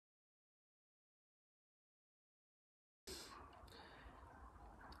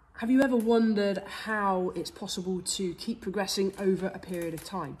Have you ever wondered how it's possible to keep progressing over a period of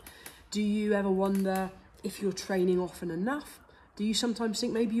time? Do you ever wonder if you're training often enough? Do you sometimes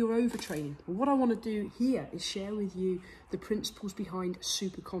think maybe you're overtraining? Well, what I want to do here is share with you the principles behind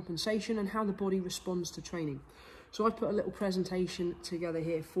supercompensation and how the body responds to training. So I've put a little presentation together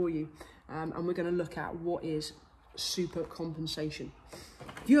here for you, and we're going to look at what is supercompensation.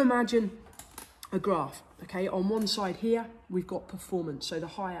 If you imagine a graph, okay, on one side here we've got performance, so the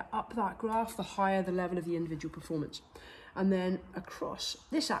higher up that graph, the higher the level of the individual performance. And then across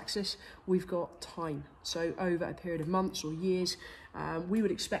this axis we've got time, so over a period of months or years we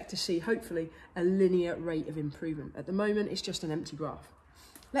would expect to see hopefully a linear rate of improvement. At the moment it's just an empty graph.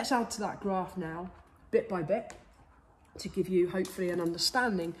 Let's add to that graph now bit by bit to give you hopefully an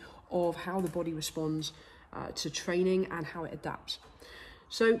understanding of how the body responds to training and how it adapts.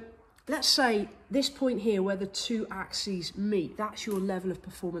 So let's say this point here where the two axes meet, that's your level of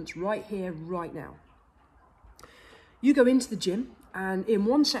performance right here, right now. You go into the gym and in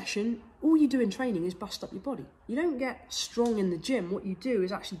one session, all you do in training is bust up your body. You don't get strong in the gym. What you do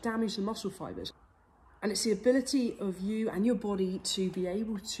is actually damage the muscle fibers. And it's the ability of you and your body to be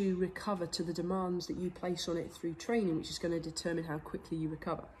able to recover to the demands that you place on it through training, which is going to determine how quickly you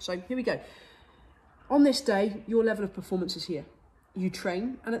recover. So here we go. On this day, your level of performance is here. You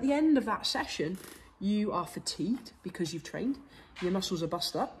train, and at the end of that session, you are fatigued because you've trained. Your muscles are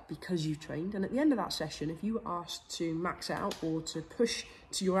bust up because you've trained. And at the end of that session, if you were asked to max out or to push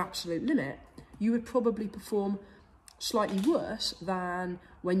to your absolute limit, you would probably perform slightly worse than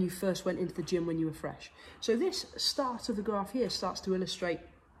when you first went into the gym when you were fresh. So this start of the graph here starts to illustrate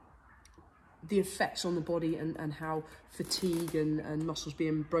the effects on the body and how fatigue and muscles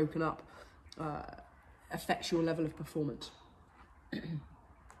being broken up affects your level of performance.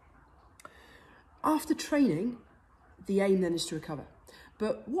 After training, the aim then is to recover.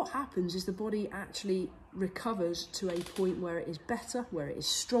 But what happens is the body actually recovers to a point where it is better, where it is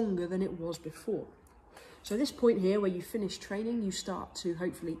stronger than it was before. So this point here where you finish training, you start to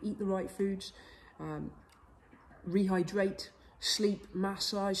hopefully eat the right foods, rehydrate, sleep,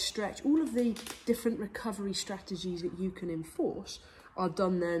 massage, stretch. All of the different recovery strategies that you can enforce are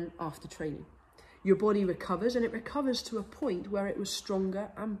done then after training. Your body recovers, and it recovers to a point where it was stronger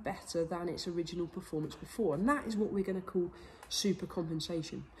and better than its original performance before. And that is what we're going to call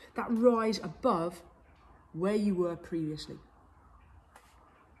supercompensation. That rise above where you were previously.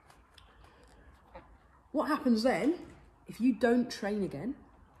 What happens then if you don't train again,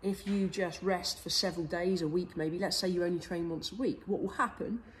 if you just rest for several days, a week maybe, let's say you only train once a week, what will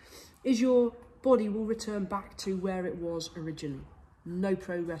happen is your body will return back to where it was originally. No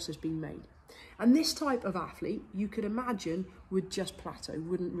progress has been made. And this type of athlete, you could imagine, would just plateau,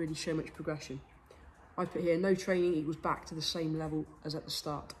 wouldn't really show much progression. I put here, no training equals back to the same level as at the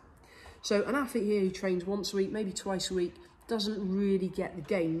start. So an athlete here who trains once a week, maybe twice a week, doesn't really get the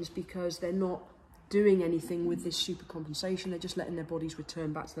gains because they're not doing anything with this supercompensation. They're just letting their bodies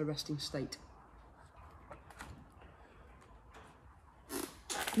return back to their resting state.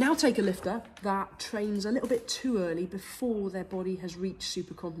 Now take a lifter that trains a little bit too early before their body has reached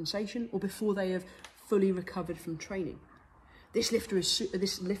supercompensation or before they have fully recovered from training. This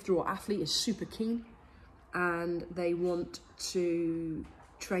lifter or athlete is super keen and they want to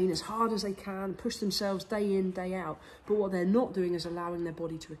train as hard as they can, push themselves day in, day out, but what they're not doing is allowing their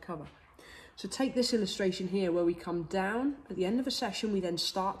body to recover. So take this illustration here where we come down at the end of a session, we then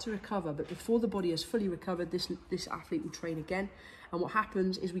start to recover, but before the body has fully recovered, this athlete will train again. And what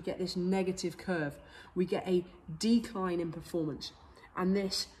happens is we get this negative curve. We get a decline in performance. And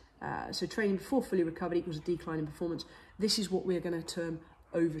this, so training before fully recovered equals a decline in performance. This is what we're going to term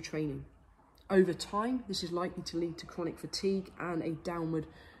overtraining. Over time, this is likely to lead to chronic fatigue and a downward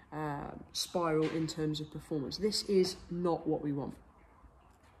spiral in terms of performance. This is not what we want.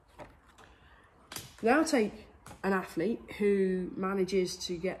 Now take an athlete who manages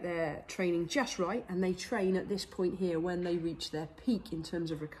to get their training just right and they train at this point here when they reach their peak in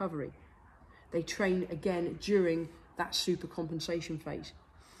terms of recovery. They train again during that supercompensation phase.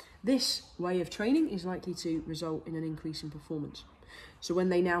 This way of training is likely to result in an increase in performance. So when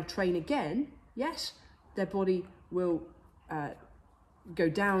they now train again, yes, their body will go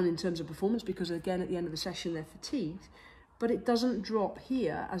down in terms of performance because again at the end of the session they're fatigued, but it doesn't drop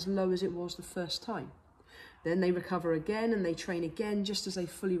here as low as it was the first time. Then they recover again and they train again just as they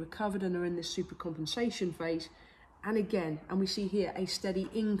fully recovered and are in this supercompensation phase. And again, and we see here a steady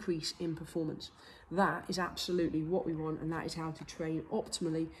increase in performance. That is absolutely what we want, and that is how to train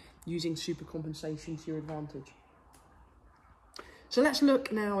optimally using supercompensation to your advantage. So let's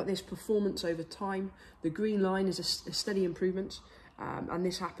look now at this performance over time. The green line is a steady improvement. and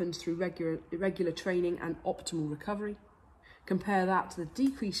this happens through regular training and optimal recovery. Compare that to the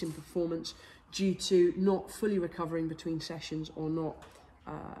decrease in performance due to not fully recovering between sessions or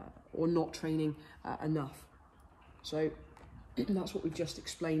not training enough. So that's what we just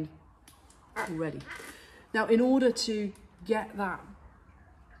explained already. Now, in order to get that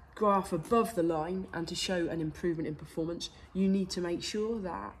graph above the line and to show an improvement in performance, you need to make sure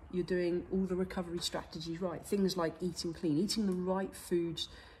that you're doing all the recovery strategies right. Things like eating clean, eating the right foods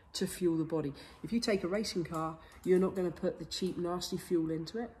to fuel the body. If you take a racing car, you're not going to put the cheap, nasty fuel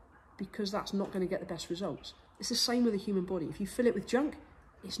into it because that's not going to get the best results. It's the same with the human body. If you fill it with junk,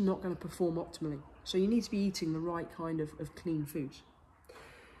 it's not going to perform optimally. So you need to be eating the right kind of clean foods.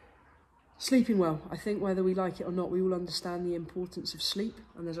 Sleeping well. I think whether we like it or not, we all understand the importance of sleep,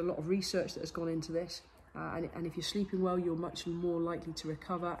 and there's a lot of research that has gone into this. And if you're sleeping well, you're much more likely to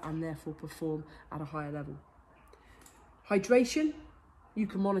recover and therefore perform at a higher level. Hydration. You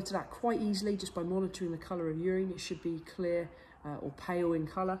can monitor that quite easily just by monitoring the colour of urine. It should be clear or pale in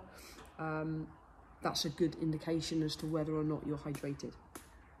colour. That's a good indication as to whether or not you're hydrated.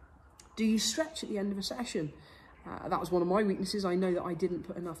 Do you stretch at the end of a session? That was one of my weaknesses. I know that I didn't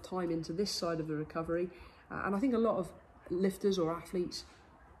put enough time into this side of the recovery. And I think a lot of lifters or athletes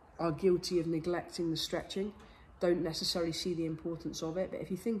are guilty of neglecting the stretching, don't necessarily see the importance of it. But if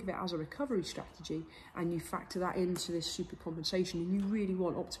you think of it as a recovery strategy and you factor that into this supercompensation and you really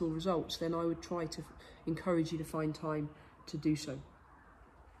want optimal results, then I would try to encourage you to find time to do so.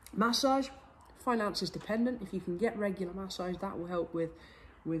 Massage, finances dependent. If you can get regular massage, that will help with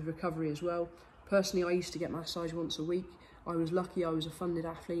recovery as well. Personally, I used to get massage once a week. I was lucky I was a funded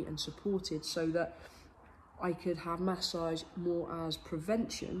athlete and supported so that I could have massage more as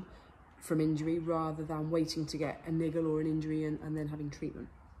prevention from injury rather than waiting to get a niggle or an injury and then having treatment.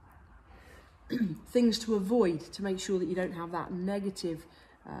 Things to avoid to make sure that you don't have that negative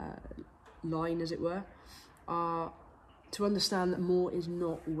line, as it were, are to understand that more is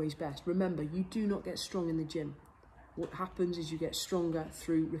not always best. Remember, you do not get strong in the gym. What happens is you get stronger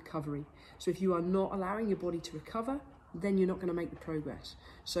through recovery. So if you are not allowing your body to recover, then you're not going to make the progress.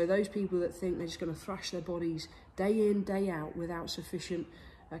 So those people that think they're just going to thrash their bodies day in, day out without sufficient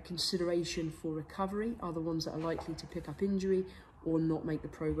consideration for recovery are the ones that are likely to pick up injury or not make the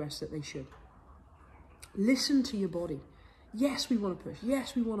progress that they should. Listen to your body. Yes, we want to push.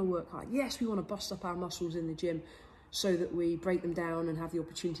 Yes, we want to work hard. Yes, we want to bust up our muscles in the gym so that we break them down and have the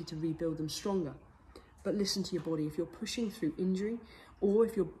opportunity to rebuild them stronger. But listen to your body. If you're pushing through injury, or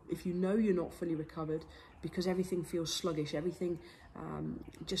if you know you're not fully recovered because everything feels sluggish, everything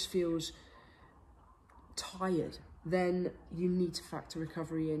just feels tired, then you need to factor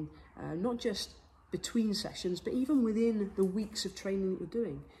recovery in, not just between sessions, but even within the weeks of training that you're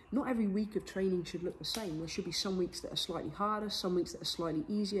doing. Not every week of training should look the same. There should be some weeks that are slightly harder, some weeks that are slightly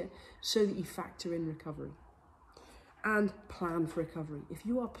easier, so that you factor in recovery. And plan for recovery. If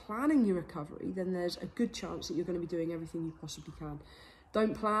you are planning your recovery, then there's a good chance that you're going to be doing everything you possibly can.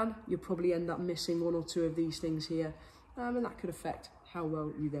 Don't plan, you'll probably end up missing one or two of these things here, and that could affect how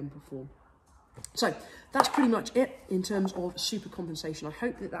well you then perform. So that's pretty much it in terms of supercompensation. I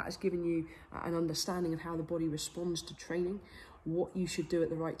hope that that has given you an understanding of how the body responds to training, what you should do at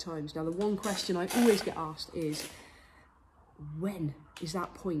the right times. Now, the one question I always get asked is, when is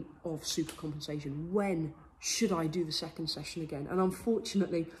that point of supercompensation? When should I do the second session again? And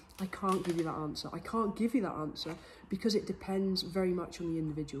unfortunately, I can't give you that answer. I can't give you that answer because it depends very much on the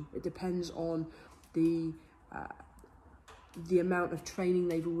individual. It depends on the amount of training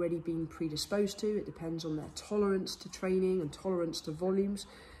they've already been predisposed to. It depends on their tolerance to training and tolerance to volumes.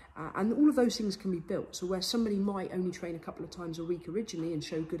 And all of those things can be built. So where somebody might only train a couple of times a week originally and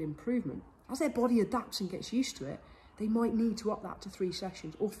show good improvement, as their body adapts and gets used to it, they might need to up that to 3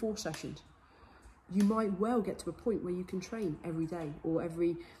 sessions or 4 sessions. You might well get to a point where you can train every day or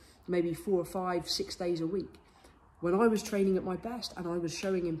every maybe 4 or 5, 6 days a week. When I was training at my best and I was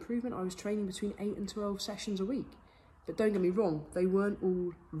showing improvement, I was training between 8 and 12 sessions a week. But don't get me wrong, they weren't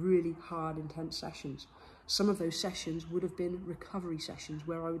all really hard, intense sessions. Some of those sessions would have been recovery sessions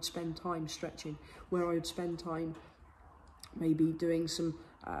where I would spend time stretching, where I would spend time maybe doing some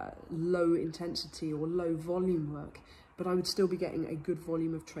low intensity or low volume work, but I would still be getting a good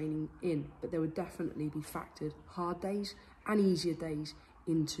volume of training in. But there would definitely be factored hard days and easier days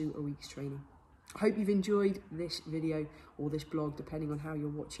into a week's training. I hope you've enjoyed this video or this blog, depending on how you're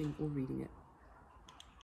watching or reading it.